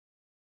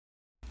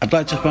I'd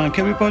like to thank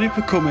everybody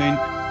for coming.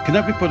 Can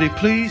everybody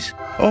please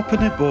open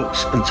their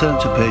books and turn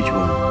to page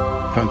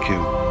 1? Thank you.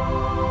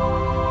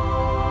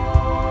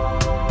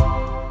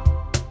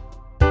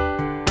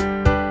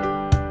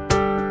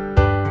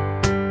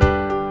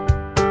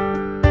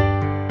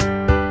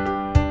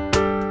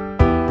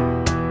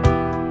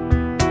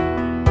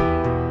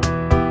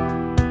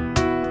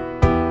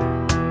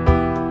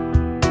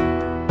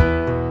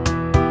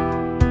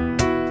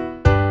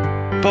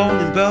 Born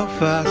in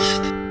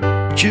Belfast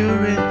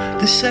during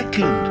the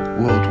Second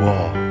World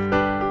War,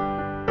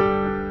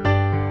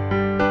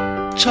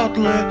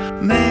 toddler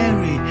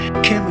Mary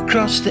came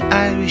across the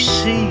Irish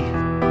Sea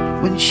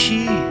when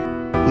she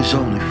was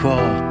only 4.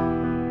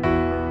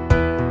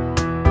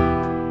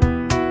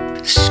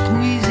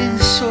 Squeezing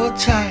so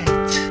tight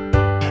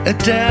a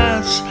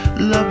dad's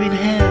loving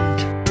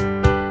hand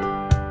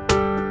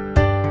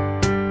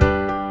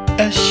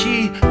as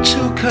she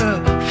took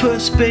her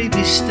first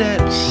baby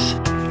steps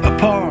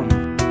upon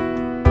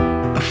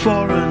a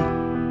foreign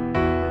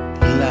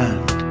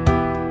land.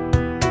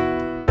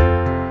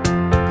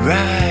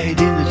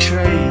 Riding the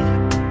train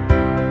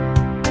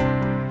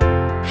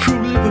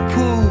through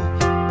Liverpool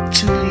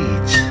to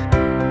Leeds,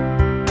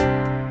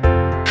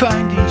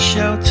 finding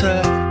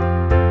shelter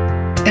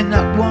in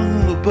that one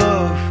room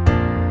above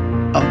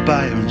on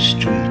Byron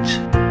Street.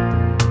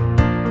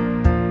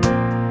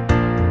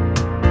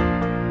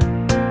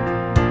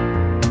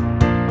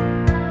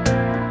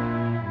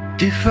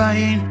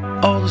 Defying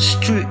all the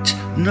strict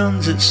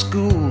nuns at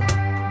school.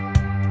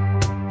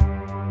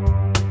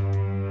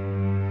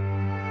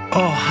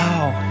 Oh,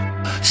 how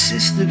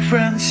Sister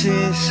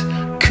Frances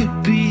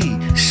could be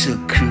so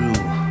cruel.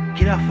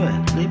 Get off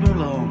her, leave her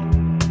alone.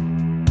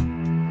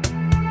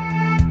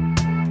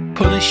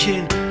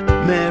 Punishing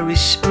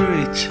Mary's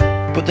spirit,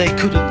 but they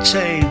couldn't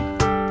tame.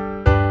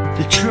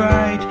 They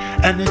tried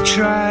and they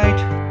tried,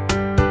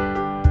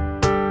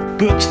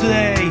 but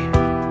they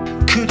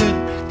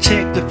couldn't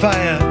take the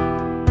fire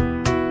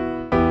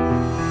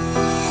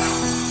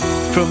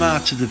from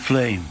out of the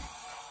flame.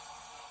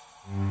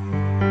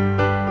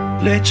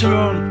 Later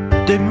on,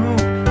 they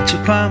moved to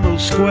Farnborough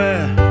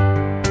Square.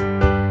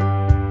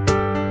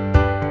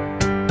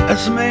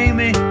 As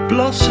Mamie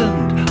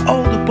blossomed,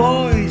 all the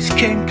boys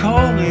came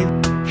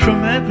calling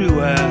from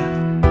everywhere.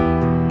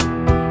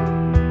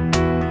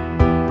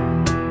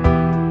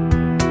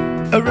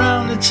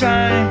 Around the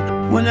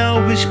time when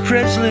Elvis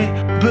Presley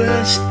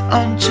burst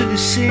onto the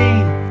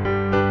scene,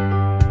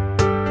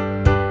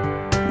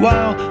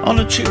 while on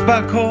a trip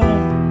back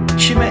home,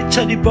 she met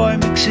Teddy Boy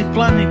Mixie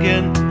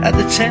Flanagan at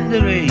the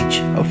tender age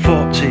of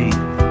 14.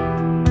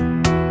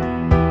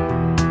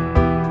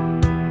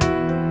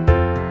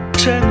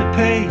 Turn the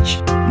page,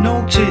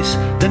 notice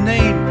the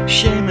name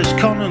Seamus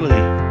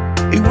Connolly.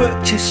 He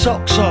worked his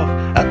socks off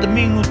at the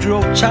Meanwood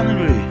Road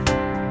Tannery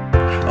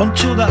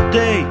until that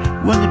day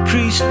when the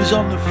priest was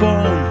on the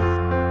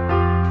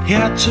phone. He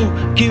had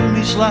to give him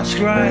his last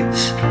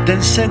rites,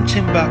 then sent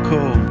him back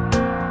home.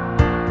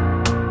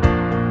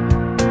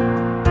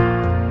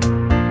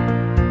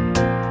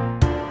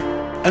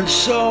 And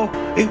so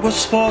it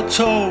was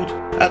foretold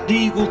at the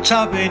Eagle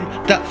Tavern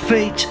that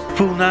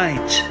fateful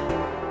night.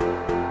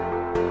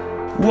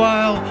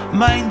 While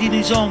minding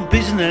his own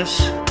business,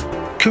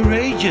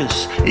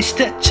 courageous, he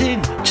stepped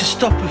in to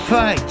stop a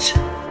fight.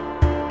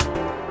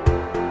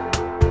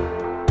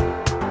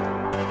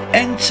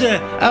 Enter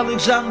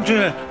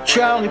Alexandra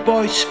Charlie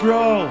Boy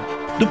Sproule,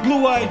 the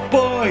blue-eyed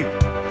boy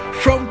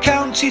from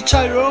County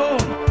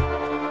Tyrone.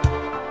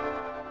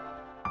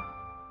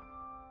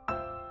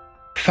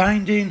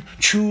 Finding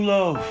true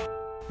love,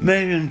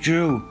 Mary and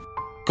Drew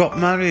got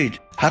married,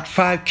 had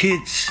 5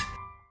 kids,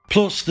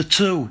 plus the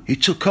 2 he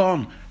took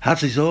on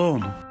as his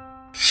own,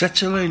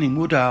 settling in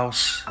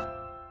Woodhouse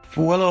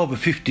for well over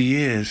 50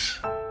 years.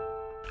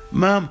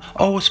 Mum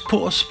always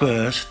put us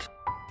first,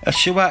 as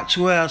she wiped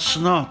away her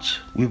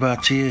snot with her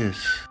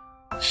tears.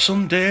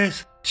 Some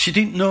days she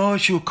didn't know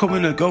if she was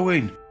coming or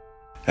going,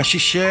 as she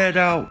shared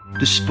out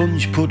the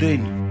sponge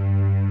pudding.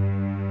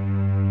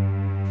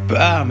 But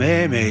our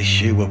Mamie,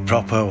 she were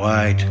proper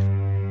wide,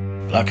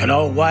 like an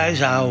old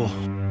wise owl.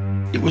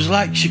 It was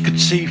like she could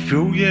see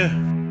through you.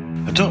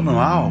 I don't know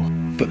how.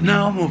 But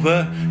now,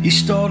 mother, your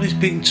story's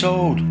been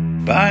told.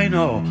 But I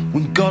know,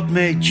 when God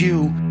made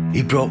you,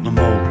 he broke the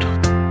mould.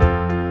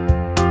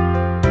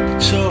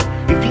 So,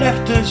 you've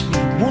left us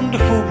with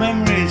wonderful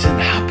memories and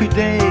happy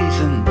days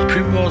and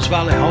Primrose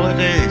Valley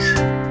holidays.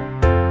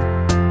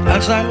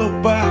 As I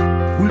look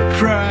back with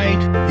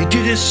pride, you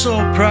did us so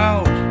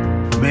proud,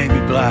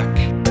 Mamie Black.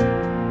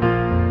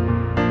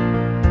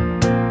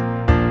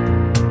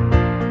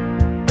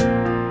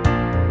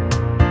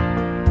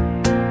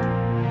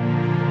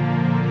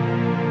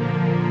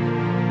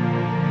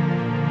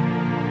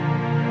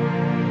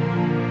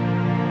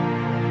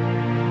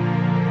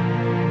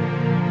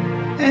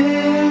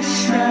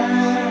 Essence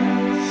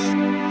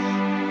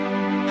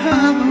of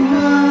a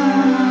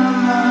woman,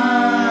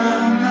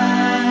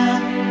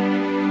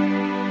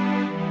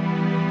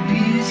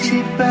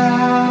 beautiful.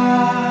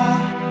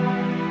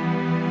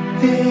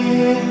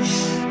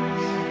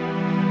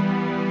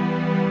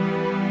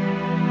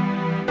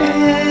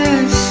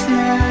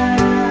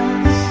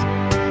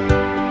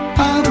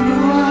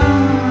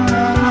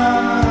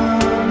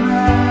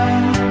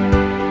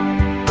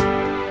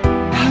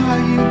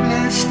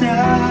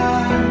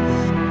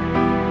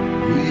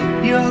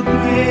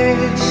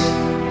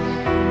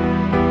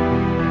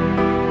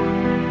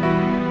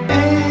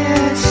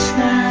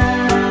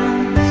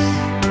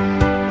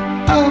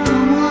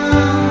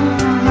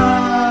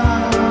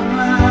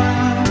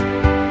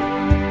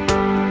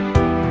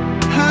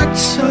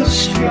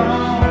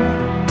 strong,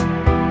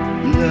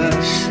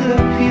 love so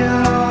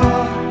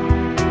pure.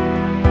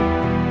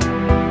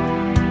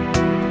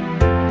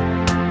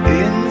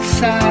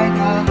 Inside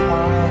our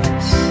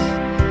hearts,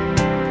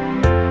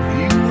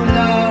 you will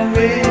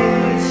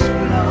always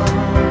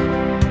belong.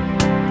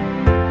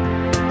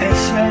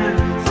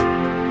 Essence,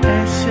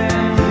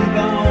 live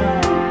on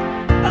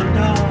and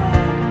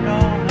on,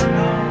 on and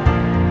on.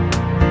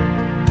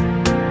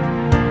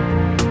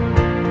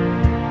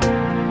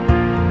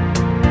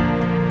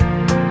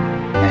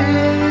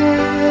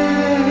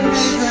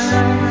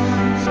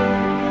 Essence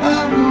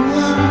of a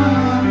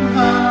woman.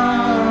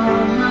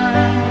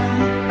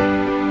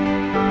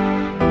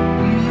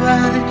 You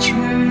are the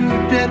true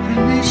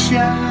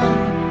definition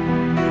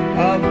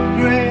of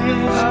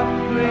grace.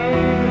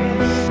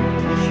 Yes,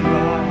 you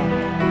are.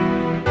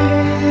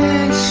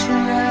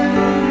 Essence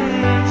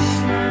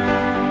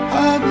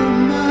of a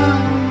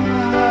mother.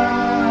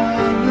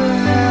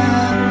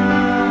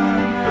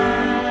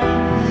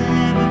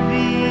 Never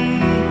be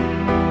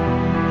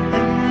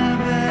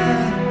another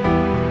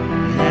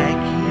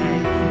like you.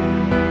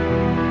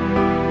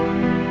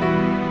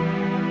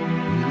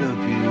 We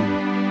love you.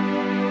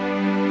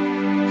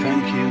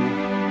 Thank you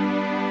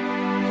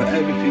for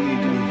everything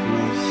you're doing for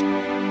us.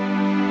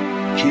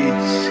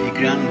 Kids, your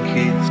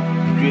grandkids,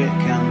 your great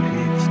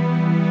grandkids.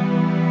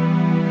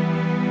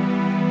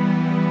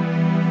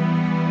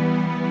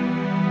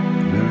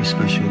 Very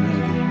special, isn't it?